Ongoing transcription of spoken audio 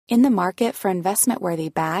In the market for investment-worthy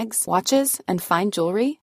bags, watches, and fine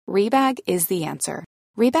jewelry, Rebag is the answer.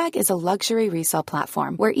 Rebag is a luxury resale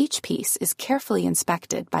platform where each piece is carefully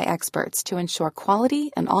inspected by experts to ensure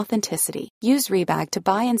quality and authenticity. Use Rebag to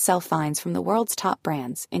buy and sell finds from the world's top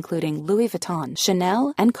brands, including Louis Vuitton,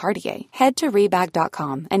 Chanel, and Cartier. Head to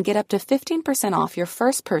Rebag.com and get up to 15% off your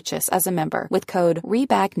first purchase as a member with code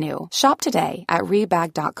REBAGNEW. Shop today at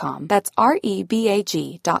Rebag.com. That's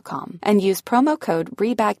REBAG.com. And use promo code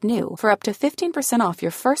REBAGNEW for up to 15% off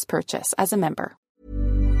your first purchase as a member.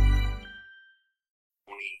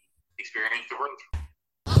 Experience the world.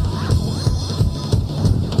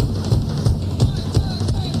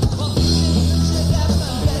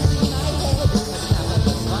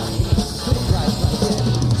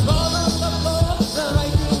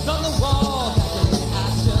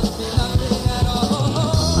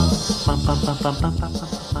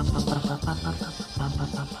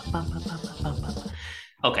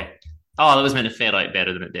 Okay. Oh, that was meant to fade out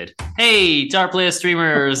better than it did. Hey, Darkplace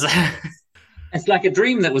streamers. It's like a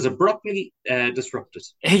dream that was abruptly disrupted.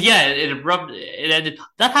 Yeah, it ended.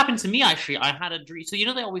 That happened to me actually. I had a dream. So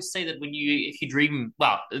they always say that if you dream,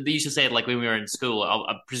 well, they used to say it like when we were in school.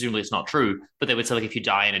 Presumably it's not true, but they would say like if you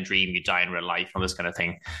die in a dream, you die in real life, and this kind of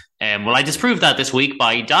thing. Well, I disproved that this week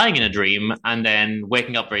by dying in a dream and then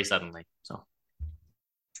waking up very suddenly. So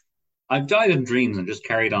I've died in dreams and just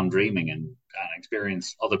carried on dreaming and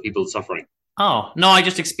experienced other people's suffering. Oh no, I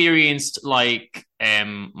just experienced like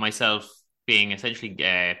myself being essentially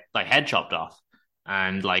like head chopped off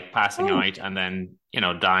and like passing out and then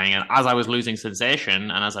dying, and as I was losing sensation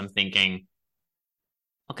and as I'm thinking,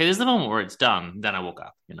 okay, this is the moment where it's done, then I woke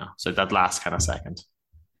up, so that last kind of second.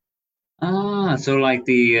 So like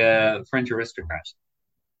the French aristocrats.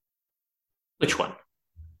 Which one?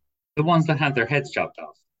 The ones that had their heads chopped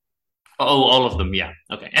off. Oh, all of them, yeah.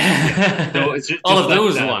 Okay. Yeah. So it's just all of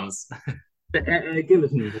those ones.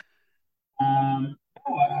 Guillotine.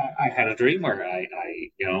 I had a dream where I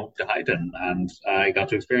died and I got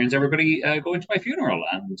to experience everybody going to my funeral,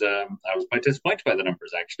 and I was quite disappointed by the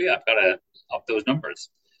numbers. Actually, I've got to up those numbers.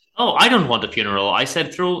 Oh, I don't want a funeral. I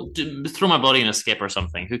said throw my body in a skip or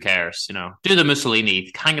something. Who cares? Do the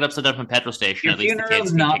Mussolini, hang it upside down from a petrol station. Your at least the funeral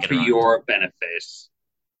kids is not for around. your benefit,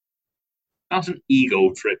 not an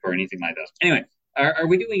ego trip or anything like that. Anyway, are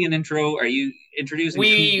we doing an intro? Are you introducing who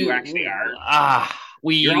you actually are?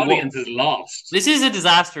 Your audience is lost. This is a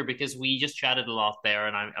disaster because we just chatted a lot there,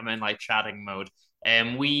 and I'm in like chatting mode.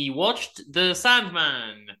 We watched The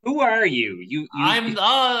Sandman. Who are you? I'm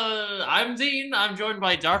Dean. I'm joined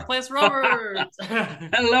by Darkplace Robert.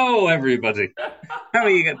 Hello, everybody. How are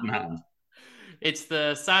you getting on? It's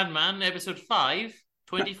The Sandman, episode 5.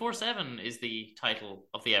 24/7 is the title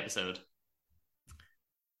of the episode.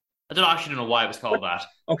 I actually don't know why it was called that.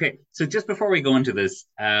 Okay, so just before we go into this,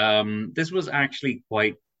 this was actually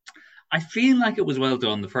quite... I feel like it was well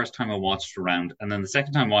done the first time I watched around, and then the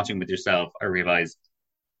second time watching with yourself, I realized,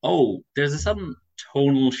 there's a sudden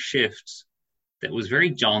tonal shift that was very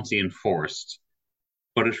jaunty and forced,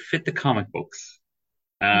 but it fit the comic books.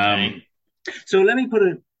 Okay. So let me put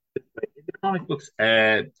it... The comic books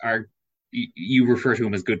you refer to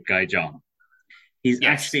him as Good Guy John. He's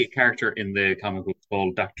actually a character in the comic book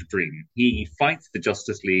called Dr. Dream. He fights the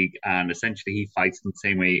Justice League, and essentially he fights in the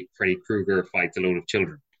same way Freddy Krueger fights a load of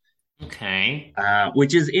children. Okay.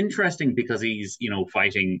 Which is interesting because he's,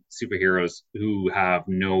 fighting superheroes who have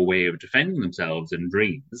no way of defending themselves in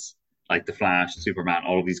dreams. Like the Flash, Superman,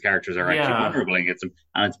 all of these characters are actually vulnerable against him.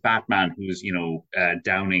 And it's Batman who's,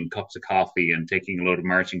 downing cups of coffee and taking a load of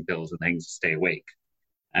marching pills and things to stay awake.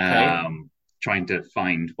 Trying to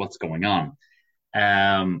find what's going on.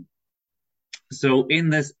 So in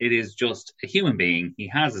this, it is just a human being. He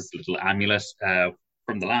has this little amulet.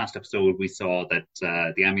 From the last episode, we saw that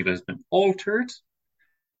the amulet has been altered,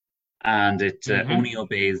 and it only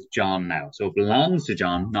obeys John now. So it belongs to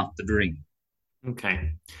John, not the Dream.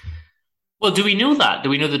 Okay. Well, do we know that? Do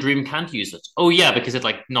we know the Dream can't use it? Oh, yeah, because it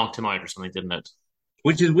like knocked him out or something, didn't it?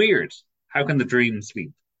 Which is weird. How can the Dream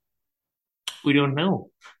sleep? We don't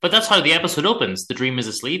know. But that's how the episode opens. The Dream is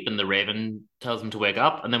asleep and the Raven tells him to wake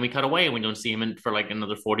up, and then we cut away and we don't see him for like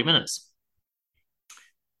another 40 minutes.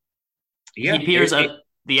 Yeah, he appears at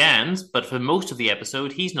the end, but for most of the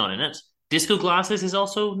episode, he's not in it. Disco Glasses is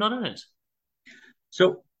also not in it.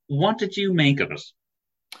 So what did you make of it?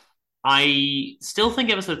 I still think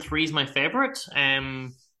episode 3 is my favorite,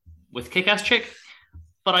 with Kick-Ass Chick,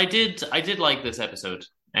 but I did like this episode.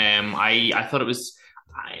 I thought it was...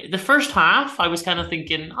 the first half, I was kind of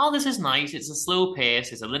thinking, this is nice. It's a slow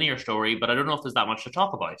pace. It's a linear story, but I don't know if there's that much to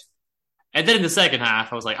talk about. And then in the second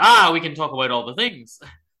half, I was like, we can talk about all the things.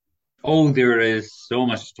 Oh, there is so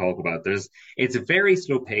much to talk about. It's very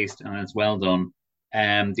slow paced and it's well done.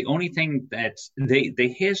 The only thing that they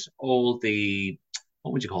hit all the,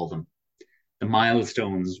 what would you call them? The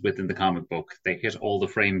milestones within the comic book. They hit all the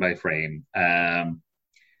frame by frame.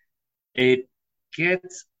 It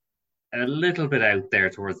gets a little bit out there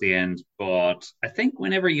towards the end, but I think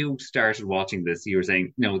whenever you started watching this, you were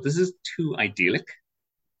saying, no, this is too idyllic.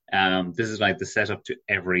 This is like the setup to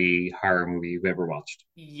every horror movie you've ever watched.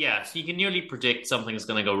 Yes, you can nearly predict something's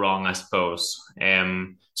going to go wrong, I suppose.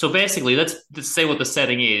 So basically, let's say what the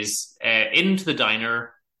setting is. Into the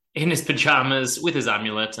diner, in his pajamas, with his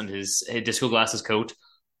amulet and his disco glasses coat,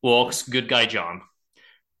 walks good guy John.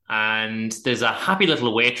 And there's a happy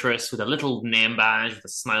little waitress with a little name badge with a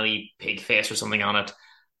smiley pig face or something on it.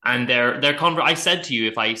 And I said to you,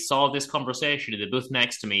 if I saw this conversation in the booth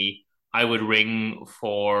next to me, I would ring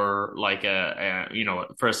for like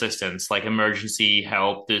for assistance, like emergency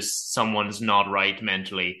help. This someone's not right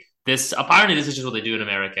mentally. This apparently this is just what they do in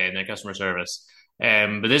America in their customer service.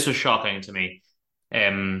 But this was shocking to me.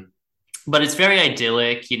 Um, but it's very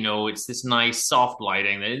idyllic, it's this nice soft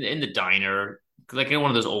lighting in the diner, like in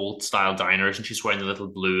one of those old style diners, and she's wearing the little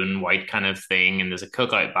blue and white kind of thing, and there's a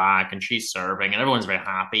cook out back and she's serving and everyone's very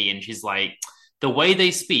happy, and she's like, the way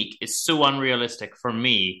they speak is so unrealistic for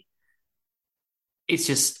me. It's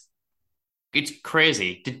just it's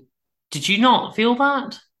crazy. Did you not feel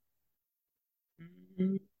that?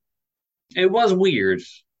 It was weird.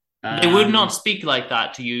 They would not Um, speak like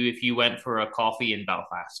that to you if you went for a coffee in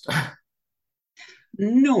Belfast.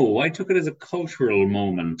 no, I took it as a cultural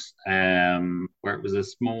moment, where it was a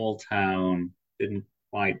small town, didn't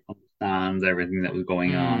quite understand everything that was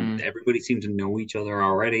going on. Hmm. Everybody seemed to know each other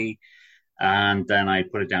already, and then I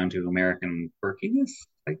put it down to American quirkiness,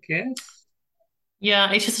 I guess.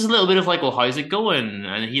 Yeah, it's just a little bit of like, well, how's it going?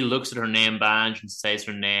 And he looks at her name badge and says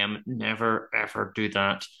her name. Never, ever do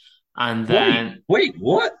that. And then Wait,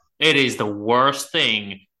 what? it is the worst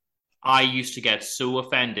thing. I used to get so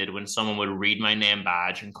offended when someone would read my name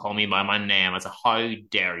badge and call me by my name as a how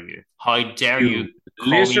dare you? How dare you You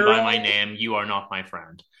call me by my literal, name? You are not my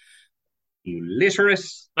friend. you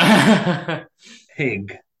literous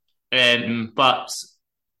pig. But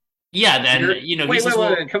yeah, then he Wait, says, wait.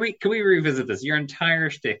 well, Can we revisit this? Your entire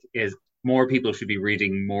shtick is more people should be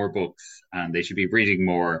reading more books and they should be reading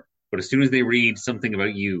more. But as soon as they read something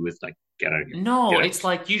about you, it's like, get out of here. no, Get out. it's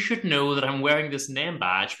like you should know that I'm wearing this name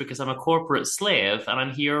badge because I'm a corporate slave and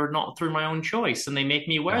I'm here not through my own choice, and they make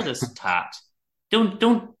me wear this tat.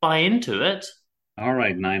 Don't buy into it. All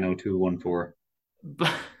right, 90214. But,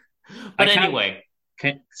 I but can't anyway,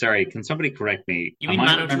 sorry, can somebody correct me? you mean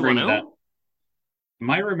 90210? Am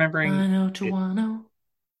I remembering it? 90210?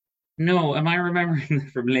 No, am I remembering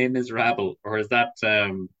from Les Miserables, or is that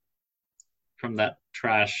from that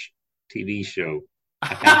trash TV show?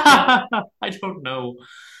 I can't remember. I don't know.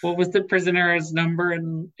 What was the prisoner's number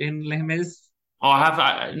in Les Mis? Oh, I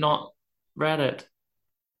have not read it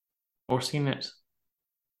or seen it.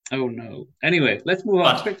 Oh no. Anyway, let's move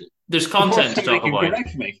on But quickly there's before content to somebody talk can about.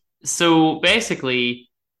 correct me. So basically,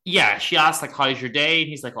 yeah, she asked like, "How's your day?" And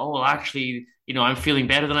he's like, "Oh, well, actually, I'm feeling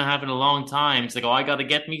better than I have in a long time." She's like, "Oh, I got to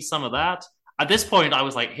get me some of that." At this point, I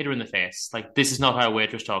was like, hit her in the face. Like, this is not how a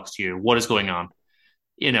waitress talks to you. What is going on?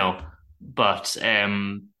 You know. But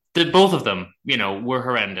both of them, were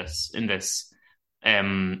horrendous in this.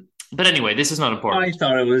 But anyway, this is not I important.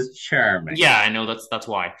 thought it was charming. Yeah, I know that's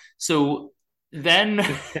why. So then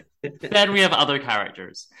then we have other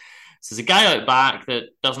characters. So there's a guy out back that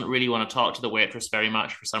doesn't really want to talk to the waitress very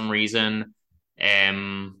much for some reason.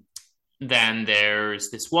 Um, then there's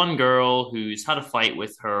this one girl who's had a fight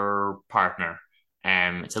with her partner.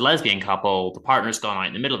 It's a lesbian couple. The partner's gone out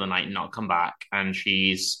in the middle of the night and not come back, and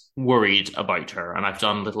she's worried about her. And I've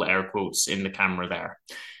done little air quotes in the camera there.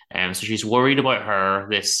 So she's worried about her,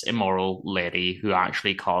 this immoral lady who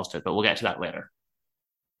actually caused it. But we'll get to that later.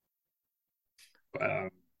 Um,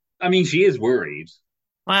 I mean, she is worried.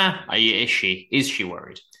 Is she? Is she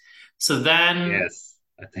worried? So then, Yes,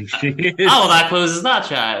 I think oh, she well, is. that closes that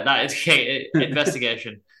chat. That is okay,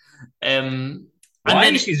 investigation. Um, and Why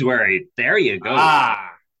then she's worried? There you go.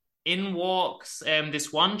 ah, in walks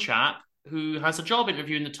this one chap who has a job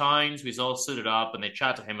interview in the Times. Who's all suited up, and they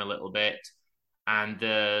chat to him a little bit. And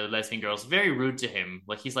the lesbian girl's very rude to him.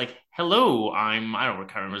 Like he's like, "Hello, I don't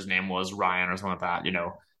remember his name was Ryan or something like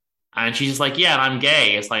that. And she's just like, "Yeah, and I'm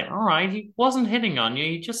gay." It's like, all right, he wasn't hitting on you.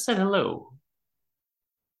 He just said hello.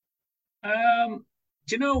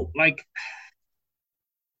 Do you know, like,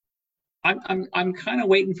 I'm kind of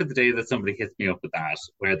waiting for the day that somebody hits me up with that,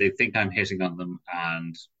 where they think I'm hitting on them,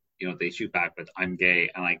 and they shoot back with "I'm gay,"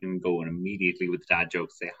 and I can go and immediately with the dad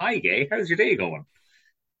joke say, "Hi, gay. How's your day going?"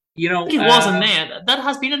 You I know, think it was a name. That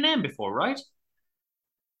has been a name before, right?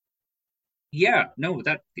 yeah, no,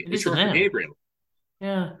 that It is is a short for name. Gabriel.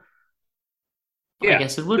 Yeah, I Yeah,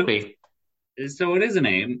 guess it would so be. so it is a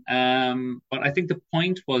name. But I think the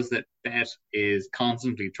point was that Beth is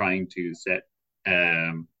constantly trying to set.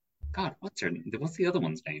 Um, God, what's her? What's the other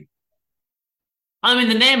one's name? I mean,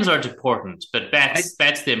 the names aren't important, but I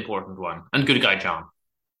Bet's the important one, and good guy John.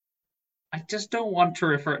 I just don't want to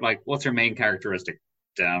refer like what's her main characteristic?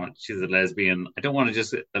 Damn it, she's a lesbian. I don't want to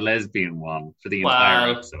just the lesbian one for the entire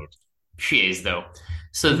Well, episode. she is though.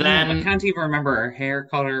 So I know I then, can't even remember her hair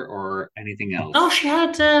color or anything oh, else. she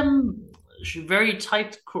had very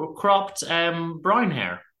tight cropped brown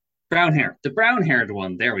hair. Brown hair, the brown haired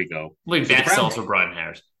one. There we go. Wait, So the Beth's brown. also brown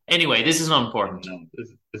haired. Anyway, this is not important. No,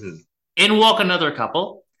 this is In walk another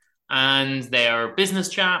couple, and they're business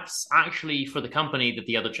chaps, actually for the company that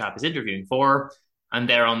the other chap is interviewing for, and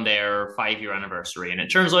they're on their 5 year anniversary. And it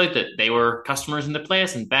turns out that they were customers in the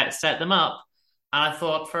place, and Beth set them up. And I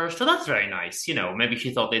thought first, oh, that's very nice. Maybe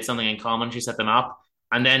she thought they had something in common. She set them up.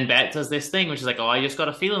 And then Beth does this thing, which is like, oh, I just got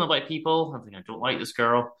a feeling about people. I'm thinking, I don't like this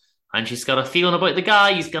girl. And she's got a feeling about the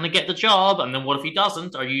guy. He's going to get the job. And then what if he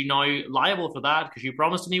doesn't? Are you now liable for that? Because you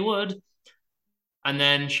promised him he would. And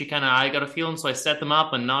then I got a feeling, so I set them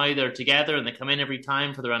up, and now they're together, and they come in every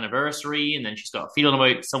time for their anniversary. And then she's got a feeling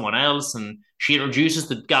about someone else, and she introduces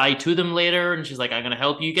the guy to them later, and she's like, "I'm going to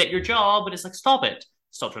help you get your job," but it's like, stop it,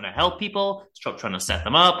 stop trying to help people, stop trying to set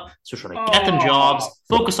them up, stop trying to get them jobs.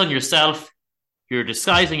 oh. Focus on yourself. You're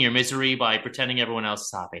disguising your misery by pretending everyone else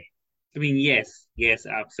is happy. I mean, yes,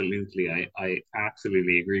 absolutely. I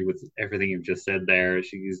absolutely agree with everything you've just said there.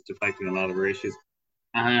 She's deflecting a lot of her issues.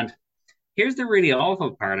 And here's the really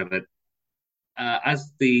awful part of it.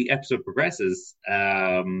 As the episode progresses,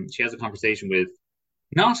 she has a conversation with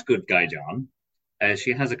not good guy John.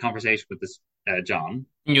 She has a conversation with this John,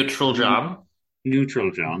 Neutral John.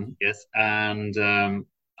 neutral John, yes. And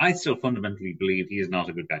I still fundamentally believe he is not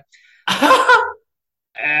a good guy.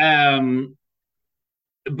 Um,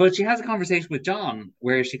 but she has a conversation with John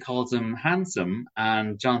where she calls him handsome,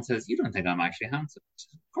 and John says, "You don't think I'm actually handsome?" She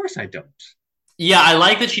says, "Of course I don't. Yeah, I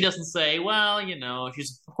like that she doesn't say, well,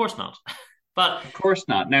 she's, of course not. But Of course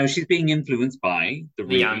not." Now she's being influenced by the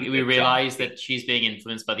ruby we that John realize that she's being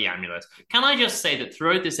influenced by the amulet. Can I just say that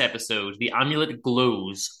throughout this episode, the amulet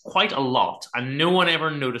glows quite a lot, and no one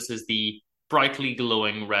ever notices the brightly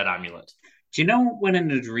glowing red amulet. Do you know when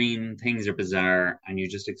in a dream things are bizarre and you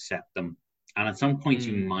just accept them? And at some point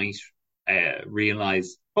you Mm. might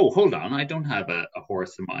realize, oh, hold on, I don't have a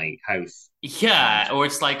horse in my house. And Yeah, or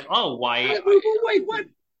it's like, oh, why? wait, what?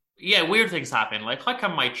 Yeah, weird things happen. Like, how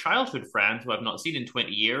come my childhood friend, who I've not seen in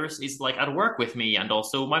 20 years, is like at work with me, and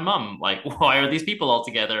also my mum? Like, why are these people all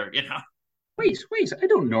together? Wait, I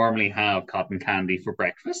don't normally have cotton candy for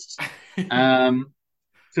breakfast. Um,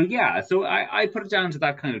 so yeah, so I put it down to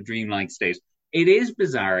that kind of dreamlike state. It is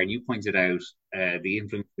bizarre, and you pointed out the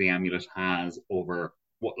influence the amulet has over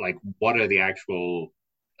what are the actual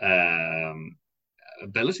um,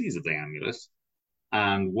 abilities of the amulet,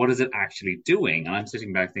 and what is it actually doing? And I'm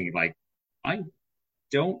sitting back thinking, like, I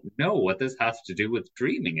don't know what this has to do with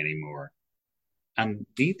dreaming anymore, and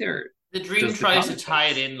neither The dream does the tries to comic tie it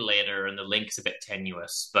books. in later, and the link's a bit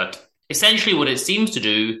tenuous. But essentially, what it seems to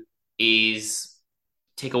do is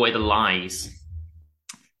take away the lies.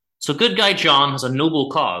 So, good guy John has a noble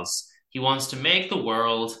cause. He wants to make the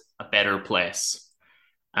world a better place.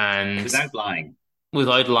 And Without lying.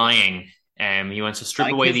 without lying, he wants to strip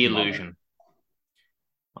Like away his the mother. illusion.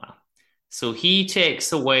 Wow. So he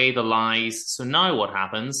takes away the lies. So now what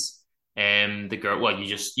happens? The girl, well,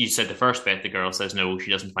 you said the first bit. The girl says no,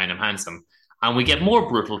 she doesn't find him handsome, and we get more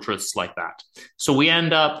brutal truths like that. So we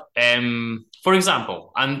end up, for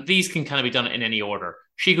example, and these can kind of be done in any order.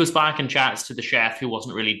 She goes back and chats to the chef who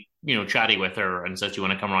wasn't really, chatty with her, and says, "Do you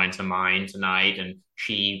want to come around to mine tonight?" And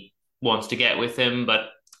she wants to get with him, but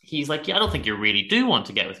he's like, "Yeah, I don't think you really do want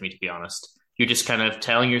to get with me, to be honest. You're just kind of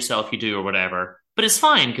telling yourself you do or whatever." But it's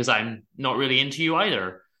fine because I'm not really into you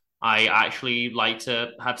either. I actually like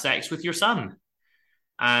to have sex with your son.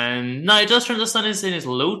 And now it does turn the son is in his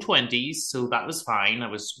low 20s, so that was fine. I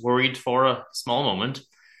was worried for a small moment.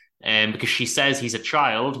 Because she says he's a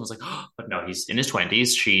child. I was like, oh, but no, he's in his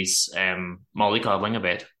 20s. She's mollycoddling a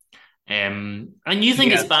bit. And you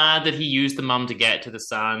think it's Yeah, bad that he used the mum to get to the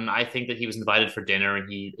son. I think that he was invited for dinner and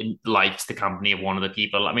he liked the company of one of the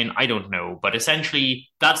people. I mean, I don't know, but essentially,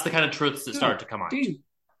 that's the kind of truths that start no, to come out. dude.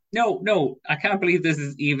 No, I can't believe this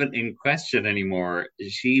is even in question anymore.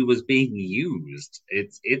 She was being used.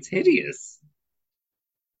 It's hideous.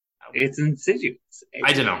 It's insidious.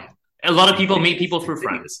 I don't know. A lot of people meet Insidious. people through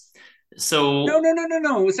Insidious. friends. So,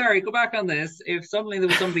 No. Sorry, go back on this. If suddenly there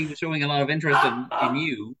was somebody who was showing a lot of interest in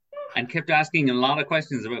you and kept asking a lot of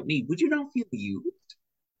questions about me, would you not feel you?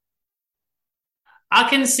 I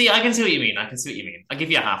can see what you mean. I can see what you mean. I'll give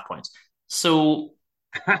you a half point. So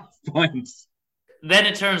Half points. then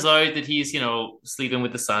it turns out that he's, sleeping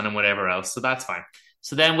with the son and whatever else. So that's fine.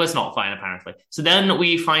 So then was not fine, apparently. So then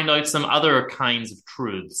we find out some other kinds of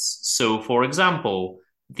truths. So, for example,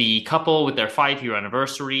 the couple with their 5 year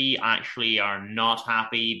anniversary actually are not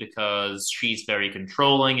happy because she's very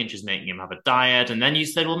controlling and she's making him have a diet. And then you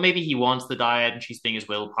said, well, maybe he wants the diet and she's being his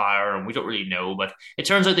willpower, and we don't really know. But it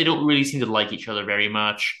turns out they don't really seem to like each other very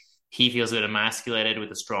much. He feels a bit emasculated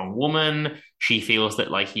with a strong woman. She feels that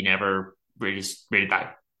like he never really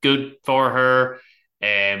that good for her.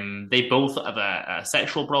 They both have a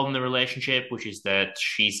sexual problem in the relationship, which is that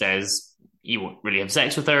she says he won't really have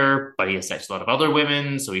sex with her, but he has sex with a lot of other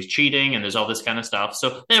women, so he's cheating, and there's all this kind of stuff.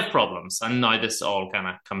 So they have problems, and now this all kind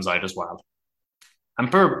of comes out as well. And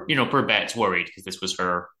poor Bet's worried because this was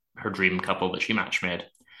her dream couple that she match made.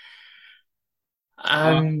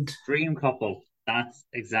 And Dream couple. That's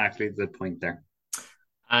exactly the point there.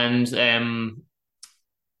 and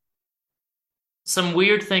some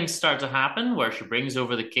weird things start to happen where she brings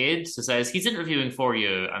over the kids and says, he's interviewing for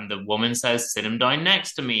you. And the woman says, sit him down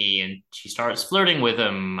next to me. And she starts flirting with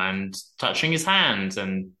him and touching his hands.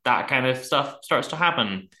 And that kind of stuff starts to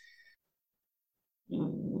happen.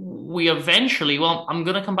 We eventually, well, I'm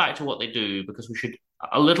going to come back to what they do because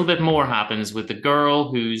a little bit more happens with the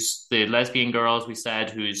girl who's the lesbian girl, as we said,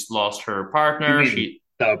 who's lost her partner.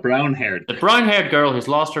 The brown-haired. The brown-haired girl who's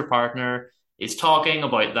lost her partner is talking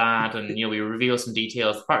about that, and we reveal some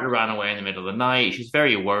details. The partner ran away in the middle of the night. She's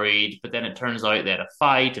very worried, but then it turns out they had a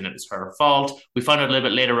fight and it was her fault. We find out a little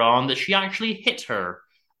bit later on that she actually hit her.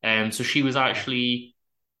 So she was actually,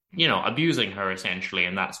 abusing her essentially,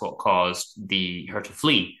 and that's what caused her to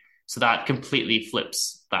flee. So that completely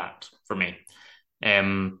flips that for me.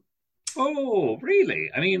 Oh,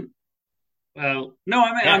 really? I mean, well, no,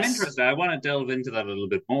 I'm Yes. interested. I want to delve into that a little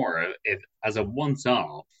bit more. If as a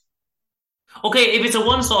once-off. Okay, if it's a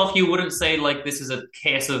once-off, you wouldn't say like this is a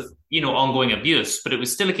case of ongoing abuse, but it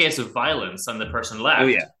was still a case of violence, and the person left. Oh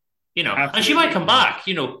yeah, And she might come back.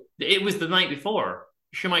 It was the night before.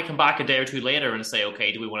 She might come back a day or two later and say,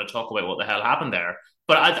 "Okay, do we want to talk about what the hell happened there?"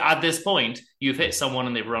 But at this point, you've hit someone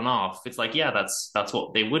and they've run off. It's like, yeah, that's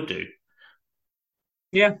what they would do.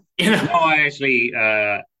 Yeah. No, I actually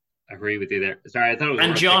agree with you there. Sorry, I thought it was.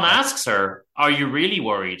 And John asks her, "Are you really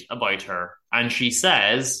worried about her?" And she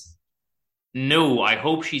says, no, I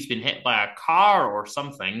hope she's been hit by a car or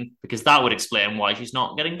something, because that would explain why she's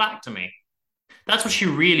not getting back to me. That's what she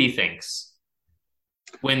really thinks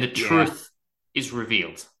when the truth is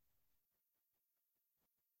revealed.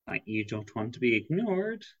 You don't want to be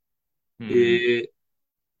ignored. Hmm.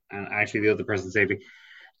 And actually, the other person saying,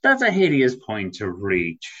 that's a hideous point to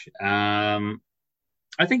reach. I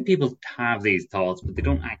think people have these thoughts, but they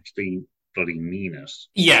don't actually bloody mean it.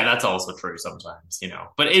 Yeah, that's also true sometimes,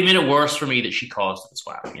 But it made it worse for me that she caused it as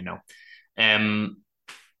well.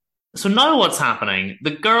 So now what's happening?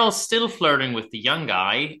 The girl's still flirting with the young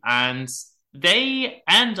guy, and they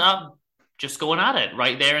end up just going at it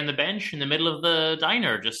right there in the bench in the middle of the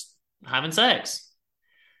diner, just having sex.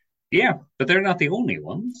 Yeah, but they're not the only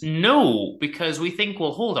ones. No, because we think,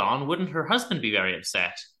 well, hold on, wouldn't her husband be very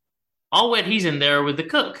upset? All wet, he's in there with the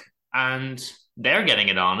cook, and they're getting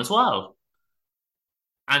it on as well.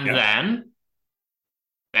 And then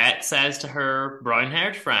Bet says to her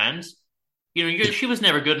brown-haired friend, she was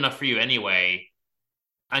never good enough for you anyway.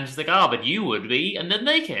 And she's like, oh, but you would be. And then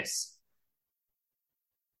they kiss.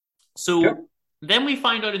 So then we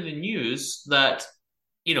find out in the news that,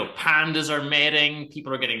 pandas are mating,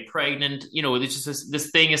 people are getting pregnant. There's just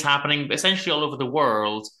this thing is happening essentially all over the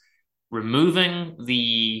world, removing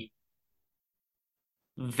the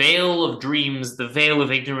veil of dreams, the veil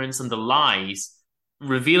of ignorance and the lies,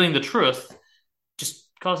 revealing the truth just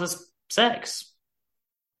causes sex.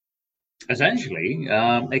 Essentially,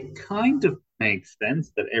 it kind of makes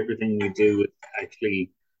sense that everything we do is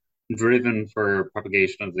actually driven for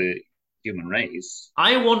propagation of the human race.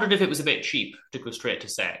 I wondered if it was a bit cheap to go straight to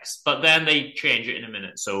sex, but then they change it in a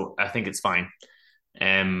minute, so I think it's fine.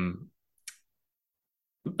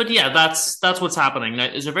 But yeah, that's what's happening.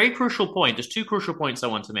 Now, there's a very crucial point. There's two crucial points I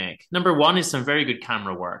want to make. Number one is some very good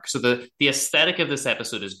camera work. So the aesthetic of this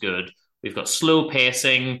episode is good. We've got slow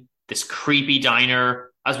pacing, this creepy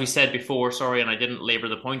diner. As we said before, sorry, and I didn't labor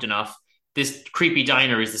the point enough, this creepy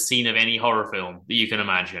diner is the scene of any horror film that you can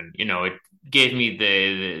imagine. It gave me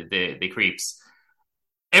the creeps.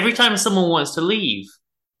 Every time someone wants to leave,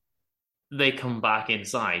 they come back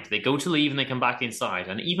inside. They go to leave and they come back inside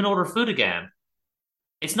and even order food again.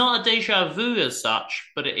 It's not a deja vu as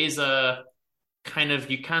such, but it is a kind of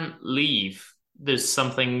you can't leave. There's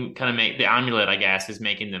something kind of make the amulet, I guess, is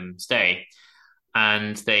making them stay,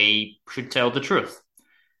 and they should tell the truth.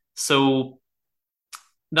 So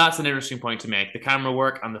that's an interesting point to make: the camera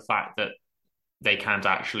work and the fact that they can't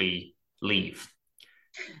actually leave.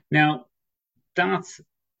 Now, that's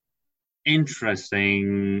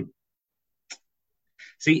interesting.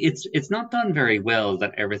 See, it's not done very well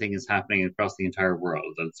that everything is happening across the entire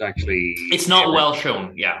world. It's not well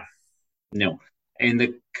shown, yeah. No. In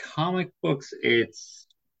the comic books, it's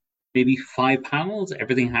maybe 5 panels.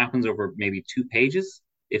 Everything happens over maybe 2 pages,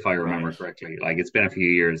 if I remember correctly. Like it's been a few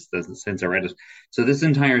years since I read it. So this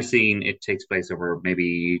entire scene, it takes place over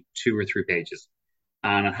maybe 2 or 3 pages.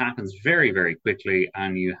 And it happens very, very quickly,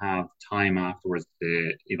 and you have time afterwards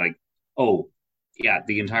to like, oh, yeah,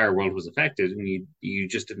 the entire world was affected, and you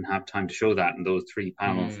just didn't have time to show that in those 3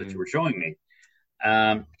 panels that you were showing me.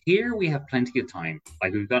 Here we have plenty of time.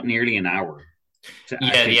 Like we've got nearly an hour.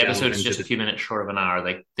 Yeah, the episode's just a few minutes short of an hour.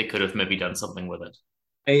 They could have maybe done something with it.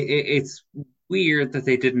 It's weird that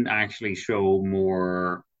they didn't actually show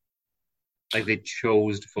more. Like they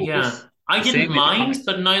chose to focus. Yeah, I didn't mind,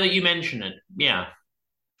 but now that you mention it, yeah,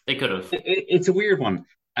 they could have. It's a weird one.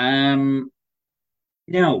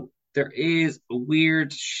 Now there is a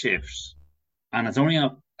weird shift, and it's only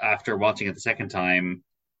up after watching it the second time,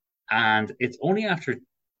 and it's only after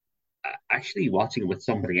actually watching it with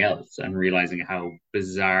somebody else and realizing how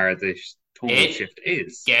bizarre this tonal shift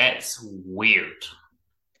is. Gets weird.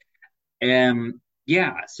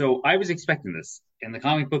 Yeah, so I was expecting this. In the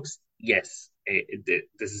comic books, yes,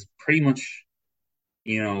 this is pretty much,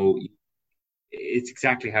 it's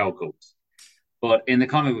exactly how it goes. But in the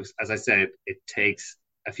comic books, as I said, it takes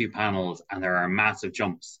a few panels and there are massive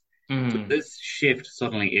jumps. So this shift,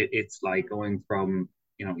 suddenly, it's like going from,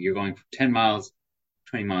 you're going from 10 miles,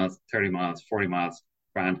 20 miles, 30 miles, 40 miles,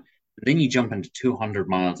 grand. And then you jump into 200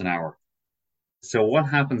 miles an hour. So what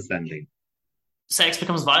happens then, Lee? Sex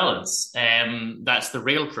becomes violence. That's the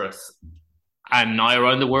real truth. And now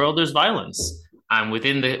around the world, there's violence. And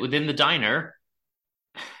within the diner,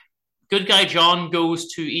 good guy John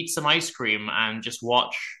goes to eat some ice cream and just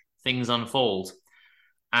watch things unfold.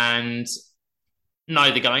 And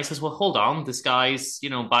now the guy says, well, hold on, this guy's,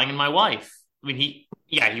 banging my wife. I mean,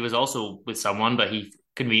 he was also with someone, but he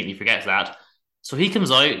conveniently forgets that. So he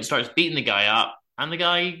comes out and starts beating the guy up. And the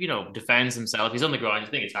guy, defends himself. He's on the ground.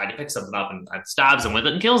 You think it's hard to pick something up and stabs him with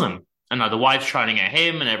it and kills him. And now the wife's shouting at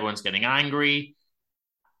him and everyone's getting angry.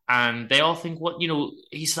 And they all think,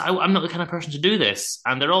 he said, I'm not the kind of person to do this.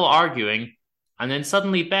 And they're all arguing. And then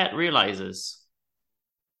suddenly Bet realizes,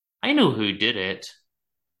 I know who did it.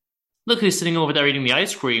 Look who's sitting over there eating the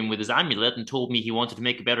ice cream with his amulet and told me he wanted to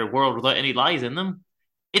make a better world without any lies in them.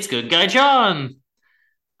 It's good guy John.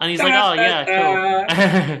 And he's like, oh, yeah,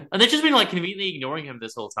 cool. And they've just been conveniently ignoring him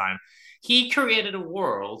this whole time. He created a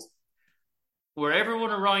world where everyone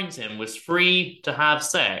around him was free to have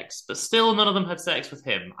sex, but still none of them had sex with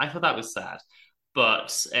him. I thought that was sad.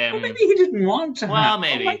 But well, maybe he didn't want to. Well,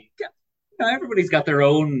 maybe. Everybody's got their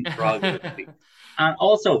own prerogative. And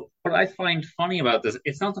also, what I find funny about this,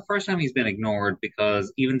 it's not the first time he's been ignored,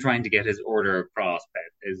 because even trying to get his order across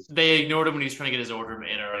is... They ignored him when he was trying to get his order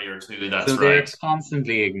in earlier too, that's so right. They're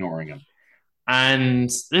constantly ignoring him.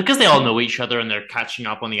 And because they all know each other and they're catching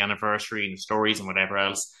up on the anniversary and the stories and whatever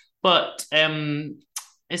else. But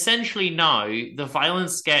essentially now, the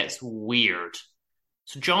violence gets weird.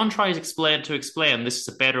 So John tries to explain this is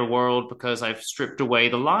a better world because I've stripped away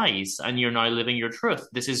the lies and you're now living your truth.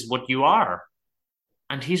 This is what you are.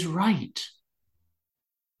 And he's right.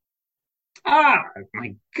 Ah,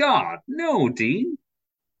 my God. No, Dean.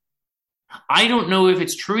 I don't know if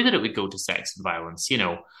it's true that it would go to sex and violence,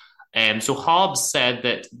 So Hobbes said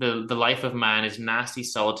that the life of man is nasty,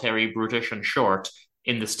 solitary, brutish, and short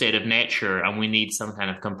in the state of nature, and we need some kind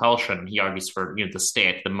of compulsion. He argues for the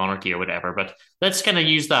state, the monarchy, or whatever. But let's kind of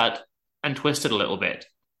use that and twist it a little bit.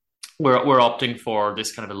 We're opting for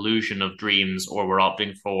this kind of illusion of dreams, or we're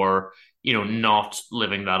opting for not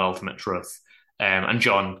living that ultimate truth. And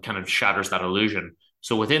John kind of shatters that illusion.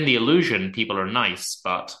 So within the illusion, people are nice,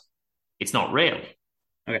 but it's not real.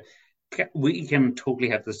 Okay. We can totally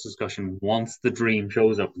have this discussion once the dream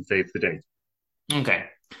shows up and saves the day. Okay.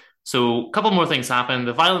 So a couple more things happen.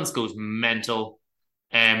 The violence goes mental.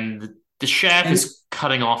 The chef is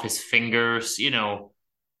cutting off his fingers,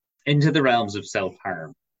 Into the realms of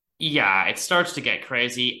self-harm. Yeah, it starts to get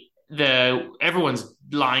crazy. Everyone's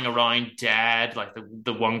lying around dead, like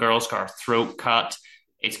the one girl's got her throat cut.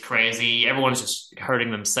 It's crazy. Everyone's just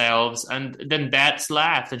hurting themselves. And then Bets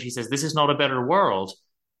laughs and she says, "This is not a better world."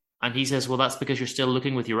 And he says, "Well, that's because you're still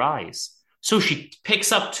looking with your eyes." So she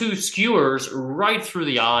picks up two skewers right through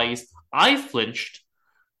the eyes. I flinched.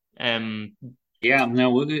 Um, Yeah,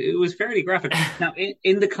 no, it was fairly graphic. Now,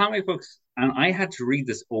 in the comic books, and I had to read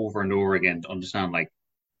this over and over again to understand, like,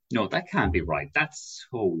 no, that can't be right. That's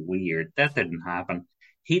so weird. That didn't happen.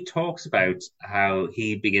 He talks about how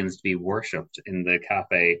he begins to be worshipped in the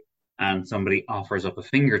cafe, and somebody offers up a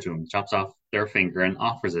finger to him, chops off their finger and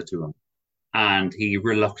offers it to him, and he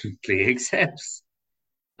reluctantly accepts.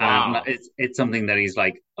 And wow. it's something that he's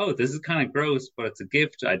like, oh, this is kind of gross, but it's a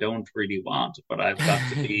gift I don't really want, but I've got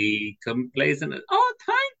to be complacent. Oh,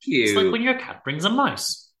 thank It's like you. when your cat brings a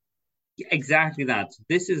mouse. Exactly that.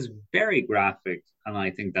 This is very graphic, and I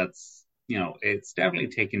think that's, it's definitely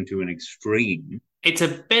taken to an extreme. It's a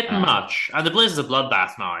bit Uh, much. And the place is a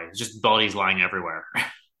bloodbath now. It's just bodies lying everywhere.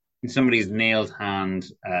 Somebody's nailed hand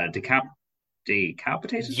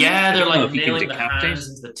decapitated her. Yeah, I they're don't know like if you can nailing the decapitate. hands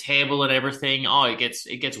into the table and everything. Oh, it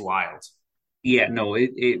gets wild. Yeah, no,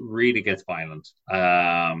 it really gets violent.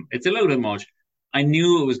 It's a little bit much. I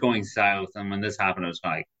knew it was going south, and when this happened, I was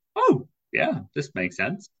like, oh, yeah, this makes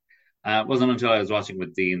sense. It wasn't until I was watching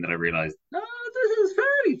with Dean that I realized, no, this is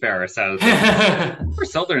fairly far south and more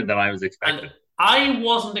southern than I was expecting. And I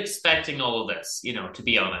wasn't expecting all of this, to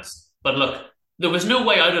be honest. But look, there was no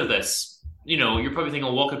way out of this. You're probably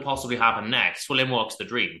thinking, what could possibly happen next? Well, in walks the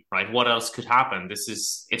dream, right? What else could happen?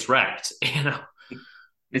 It's wrecked,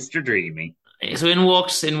 Mr. Dreamy. So in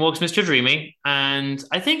walks Mr. Dreamy, and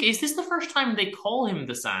I think is this the first time they call him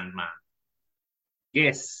the Sandman?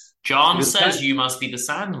 Yes, John because says you must be the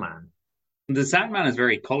Sandman. the Sandman is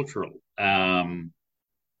very cultural.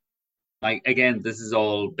 Like again, this is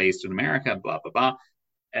all based in America. Blah blah blah.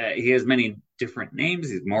 He has many different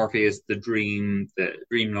names. He's Morpheus, the Dream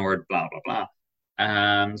Lord, blah blah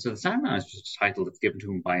blah. So the Sandman is just a title that's given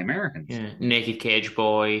to him by Americans, Yeah, naked cage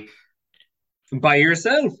boy. by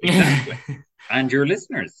yourself, exactly, and your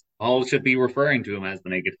listeners all should be referring to him as the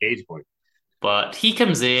Naked Cage Boy But he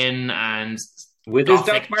comes in and with his Doc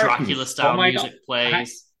gothic Dracula Martens. Oh style my God! music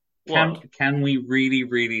plays. Can What? can we really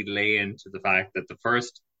really lay into the fact that the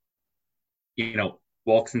first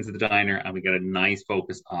walks into the diner and we get a nice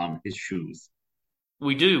focus on his shoes.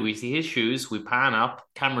 We do. We see his shoes. We pan up.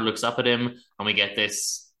 Camera looks up at him, and we get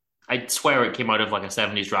this. I swear it came out of like a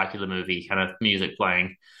 70s Dracula movie, kind of music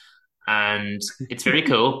playing. And it's very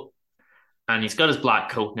cool. And he's got his black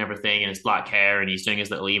coat and everything, and his black hair, and he's doing his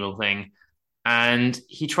little emo thing. And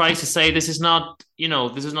he tries to say, this is not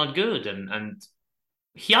good. And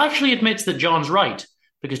he actually admits that John's right,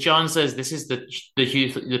 because John says, this is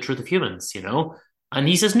the truth of humans. And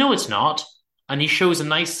he says, no, it's not. And he shows a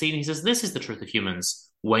nice scene. He says, this is the truth of humans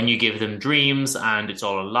when you give them dreams and it's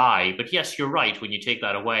all a lie. But yes, you're right. When you take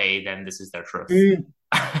that away, then this is their truth.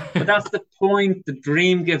 But that's the point. The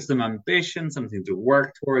dream gives them ambition, something to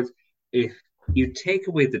work towards. If you take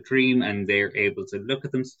away the dream and they're able to look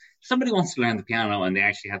at them, somebody wants to learn the piano and they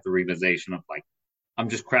actually have the realization of like, I'm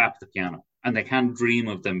just crap at the piano. And they can't dream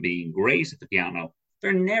of them being great at the piano.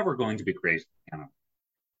 They're never going to be great at the piano.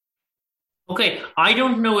 Okay, I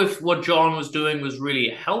don't know if what John was doing was really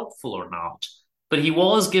helpful or not, but he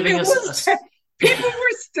was giving It was people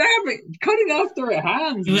were stabbing, cutting off their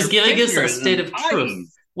hands. He was giving us a state of eyes.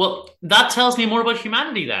 truth. Well, that tells me more about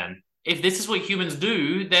humanity then. If this is what humans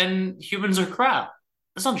do, then humans are crap.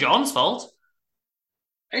 That's not John's fault.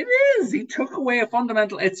 It is. He took away a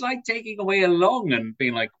fundamental. It's like taking away a lung and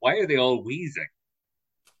being like, why are they all wheezing?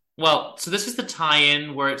 Well, so this is the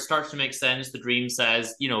tie-in where it starts to make sense. The dream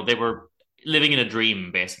says, they were living in a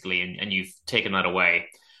dream, basically, and you've taken that away.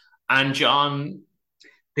 And John...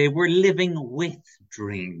 They were living with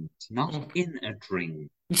dreams, not in a dream.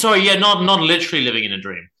 Sorry, yeah, not literally living in a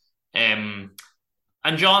dream. And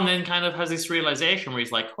John then kind of has this realization where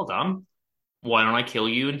he's like, hold on, why don't I kill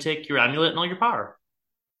you and take your amulet and all your power?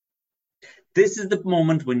 This is the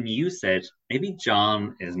moment when you said, maybe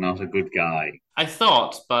John is not a good guy. I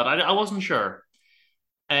thought, but I wasn't sure.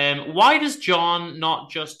 Why does John not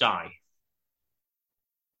just die?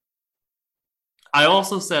 I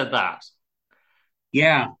also said that.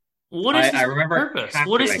 Yeah. What is his I remember purpose?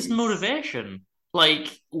 What is his motivation? Like,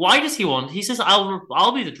 why does he want? He says,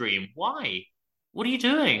 "I'll be the dream." Why? What are you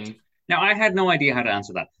doing? Now, I had no idea how to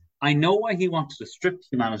answer that. I know why he wanted to strip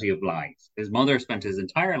humanity of lies. His mother spent his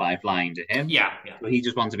entire life lying to him. Yeah. So he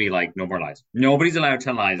just wants to be like, no more lies. Nobody's allowed to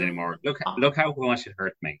tell lies anymore. Look how much it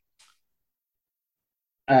hurt me.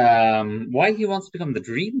 Why he wants to become the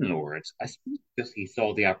Dream Lord, I suppose because he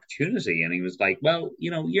saw the opportunity and he was like, well,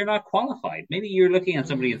 you're not qualified. Maybe you're looking at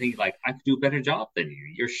somebody and think like, I could do a better job than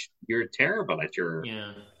you. You're terrible at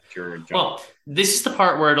Yeah. your job. Well, this is the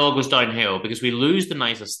part where it all goes downhill because we lose the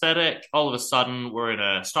nice aesthetic. All of a sudden, we're in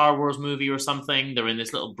a Star Wars movie or something. They're in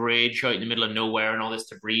this little bridge out in the middle of nowhere, and all this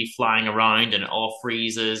debris flying around, and it all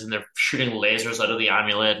freezes, and they're shooting lasers out of the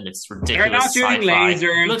amulet, and it's They're not ridiculous shooting sci-fi. It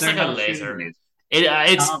lasers. looks They're like a not shooting laser. lasers.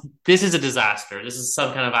 It's Um, this is a disaster. This is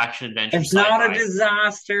some kind of action adventure it's not a sci-fi.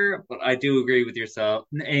 disaster, but I do agree with yourself.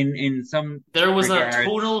 In some There was a regards,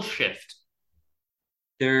 tonal shift.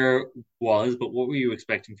 there was, but what were you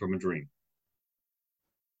expecting from a dream?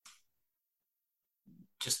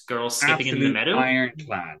 Just girls skipping in the Absolute meadow.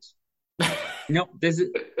 ironclad. No, this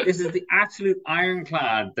is the absolute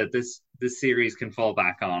ironclad that this series can fall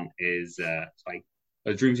back on is like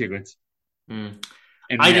a dream sequence Hmm.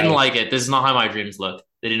 in I didn't reality. like it. This is not how my dreams look.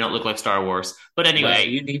 They did not look like Star Wars. But Well,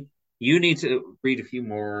 anyway, you need to read a few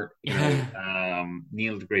more,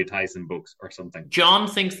 Neil deGrasse Tyson books or something. John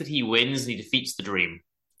thinks that he wins and he defeats the dream.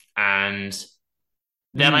 And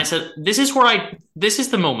then I Mm. said, this is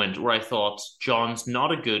the moment where I thought John's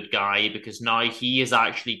not a good guy because now he has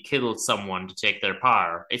actually killed someone to take their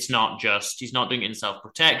power. It's not just, he's not doing it in self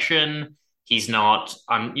protection. He's not,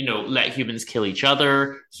 let humans kill each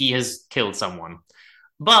other. He has killed someone.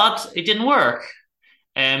 But it didn't work.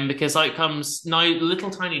 Because out comes now little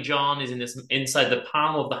tiny John is in this inside the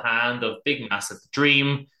palm of the hand of big massive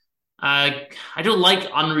dream. I don't like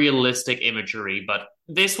unrealistic imagery, but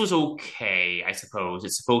this was okay, I suppose.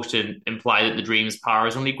 It's supposed to imply that the dream's power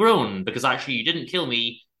has only grown because actually you didn't kill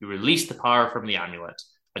me, you released the power from the amulet.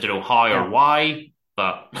 I don't know how Yeah. or why,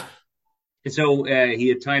 but So he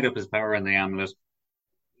had tied up his power in the amulet,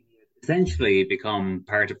 essentially become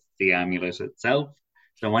part of the amulet itself.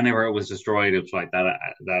 So whenever it was destroyed, it was like that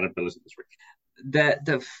ability was free.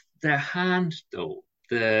 The hand though,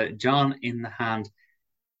 the John in the hand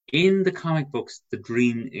in the comic books, the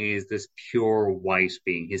Dream is this pure white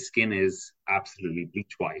being. His skin is absolutely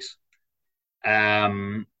bleach white.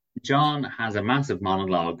 Um, John has a massive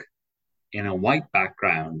monologue in a white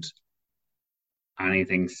background, and he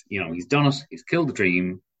thinks, he's done it, he's killed the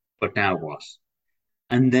Dream, but now what?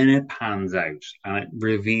 And then it pans out and it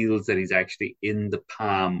reveals that he's actually in the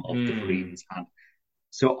palm of the hmm, Dream's hand.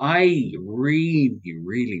 So I really,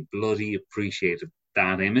 really bloody appreciated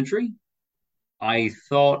that imagery. I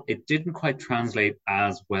thought it didn't quite translate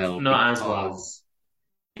as well not as well.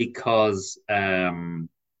 because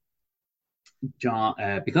John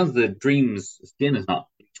because the Dream's skin is not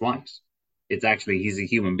bleach white. It's actually he's a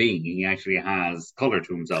human being. He actually has color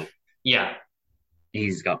to himself. Yeah.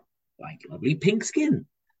 He's got like lovely pink skin.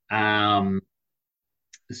 Um,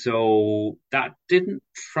 so that didn't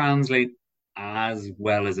translate as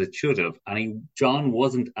well as it should have. And John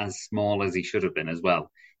wasn't as small as he should have been as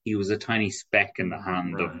well. He was a tiny speck in the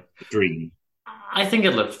hand of Right. the Dream. I think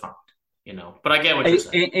it looked fine, but I get what you're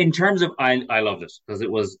saying. In terms of, I loved it because it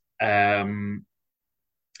was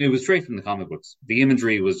straight from the comic books. The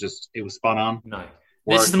imagery was just it was spot on. No.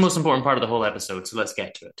 This is the Worked. most important part of the whole episode, so let's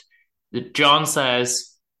get to it. John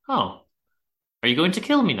says, "Oh, are you going to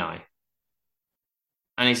kill me now?"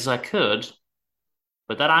 And he says, "I could,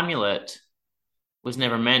 but that amulet was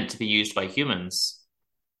never meant to be used by humans."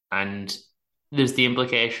 And there's the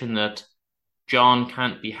implication that John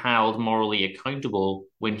can't be held morally accountable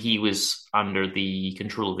when he was under the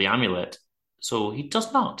control of the amulet. So he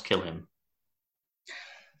does not kill him.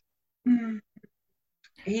 Hmm.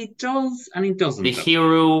 He does and he The doesn't though.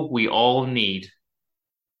 hero we all need.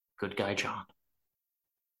 Good guy, John.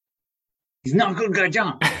 He's not a good guy,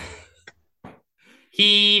 John.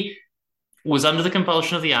 He was under the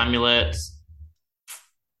compulsion of the amulet.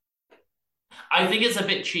 I think it's a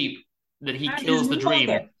bit cheap that he And his kills the mother.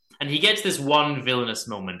 dream, and he gets this one villainous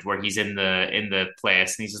moment where he's in the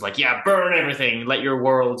place, and he's just like, "Yeah, burn everything, let your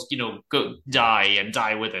world, go die and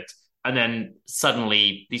die with it." And then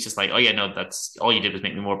suddenly he's just like, "Oh yeah, no, that's all you did was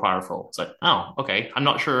make me more powerful." It's like, "Oh, okay, I'm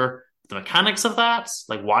not sure the mechanics of that.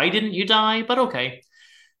 Like, why didn't you die? But okay."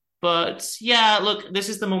 But yeah, look, this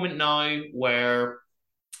is the moment now where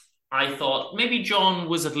I thought maybe John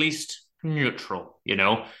was at least neutral,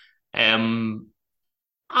 Um,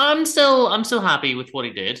 I'm still happy with what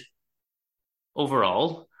he did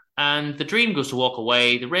overall. And the dream goes to walk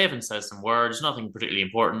away. The Raven says some words, nothing particularly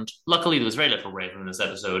important. Luckily, there was very little Raven in this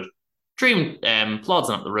episode. Dream plods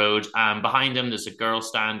on up the road, and behind him there's a girl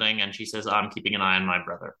standing, and she says, "I'm keeping an eye on my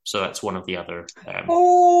brother." So that's one of the other.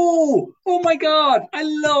 Oh my God. I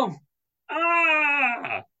love.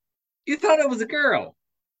 Ah, you thought it was a girl.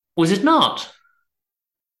 Was it not?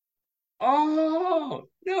 Oh,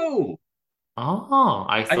 No, Oh,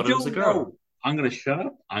 I I thought it was a don't girl. know. I'm gonna shut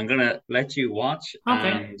up. I'm gonna let you watch,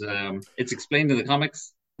 Okay. and it's explained in the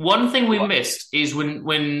comics. One thing we What? missed is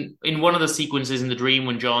when in one of the sequences in the dream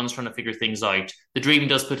when John's trying to figure things out, the dream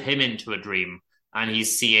does put him into a dream, and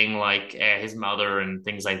he's seeing like his mother and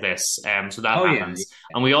things like this. So that Oh yeah, happens,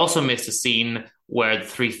 and we also missed a scene where the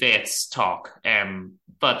three fates talk.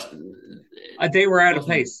 But they were out of wasn't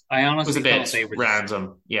place. I it was a honestly thought bit they were just.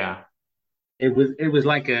 random. Yeah. It was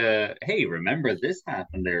like a hey, remember this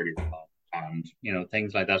happened earlier on, and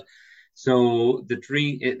things like that. So the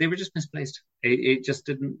dream, they were just misplaced. It just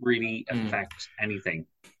didn't really Mm. affect anything.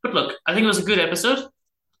 But look, I think it was a good episode.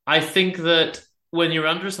 I think that when you're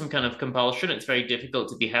under some kind of compulsion, it's very difficult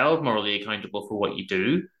to be held morally accountable for what you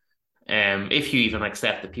do. If you even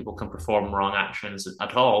accept that people can perform wrong actions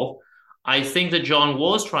at all. I think that John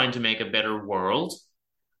was trying to make a better world.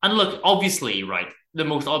 And look, obviously, right, the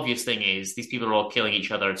most obvious thing is these people are all killing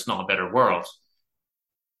each other. It's not a better world.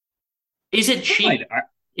 Is it Some might, cheap?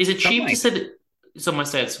 Is it some cheap to might. say that someone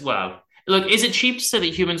says, well, look, is it cheap to say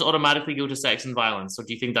that humans automatically go to sex and violence? Or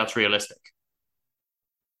do you think that's realistic?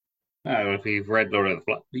 If you've read Lord of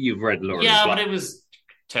the Yeah, but Flies. it was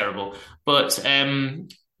terrible. But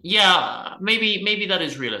yeah, maybe that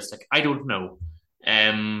is realistic. I don't know.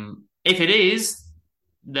 If it is,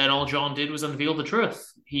 then all John did was unveil the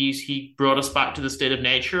truth. He brought us back to the state of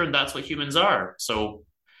nature, and that's what humans are. So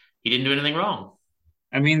he didn't do anything wrong.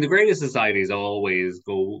 I mean, the greatest societies always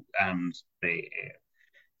go and they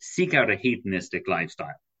seek out a hedonistic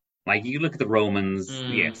lifestyle. Like you look at the Romans,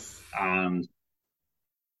 Mm, yes, and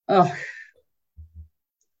oh,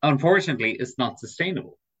 unfortunately, it's not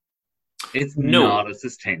sustainable. It's not no, a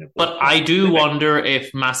sustainable but way I of do living. wonder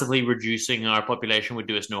if massively reducing our population would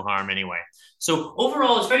do us no harm anyway. So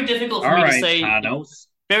overall, it's very difficult for All me to right, say. Thanos.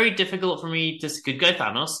 Very difficult for me to good guy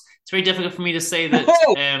Thanos. It's very difficult for me to say that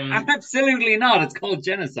No, absolutely not. It's called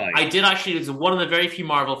genocide. I did actually. It's one of the very few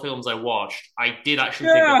Marvel films I watched. I did actually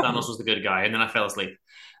think that No. Thanos was the good guy, and then I fell asleep.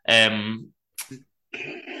 Um,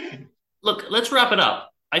 Look, let's wrap it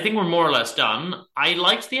up. I think we're more or less done. I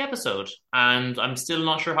liked the episode, and I'm still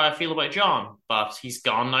not sure how I feel about John, but he's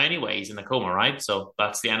gone now anyway. He's in a coma, right? So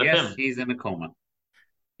that's the end of Yes, him. he's in a coma.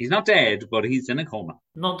 He's not dead, but he's in a coma.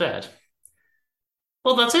 Not dead.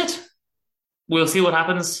 Well, that's it. We'll see what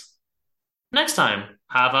happens next time.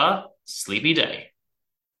 Have a sleepy day.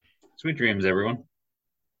 Sweet dreams, everyone.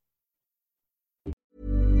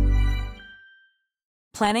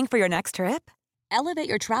 Planning for your next trip? Elevate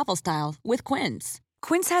your travel style with Quince.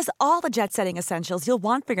 Quince has all the jet-setting essentials you'll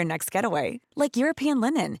want for your next getaway, like European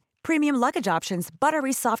linen, premium luggage options,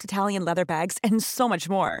 buttery soft Italian leather bags, and so much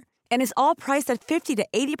more. And is all priced at 50 to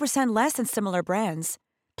 80% less than similar brands.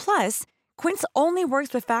 Plus, Quince only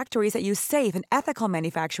works with factories that use safe and ethical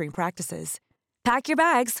manufacturing practices. Pack your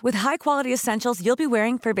bags with high-quality essentials you'll be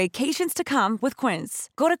wearing for vacations to come with Quince.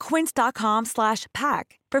 Go to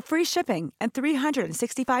quince.com/pack for free shipping and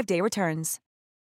 365-day returns.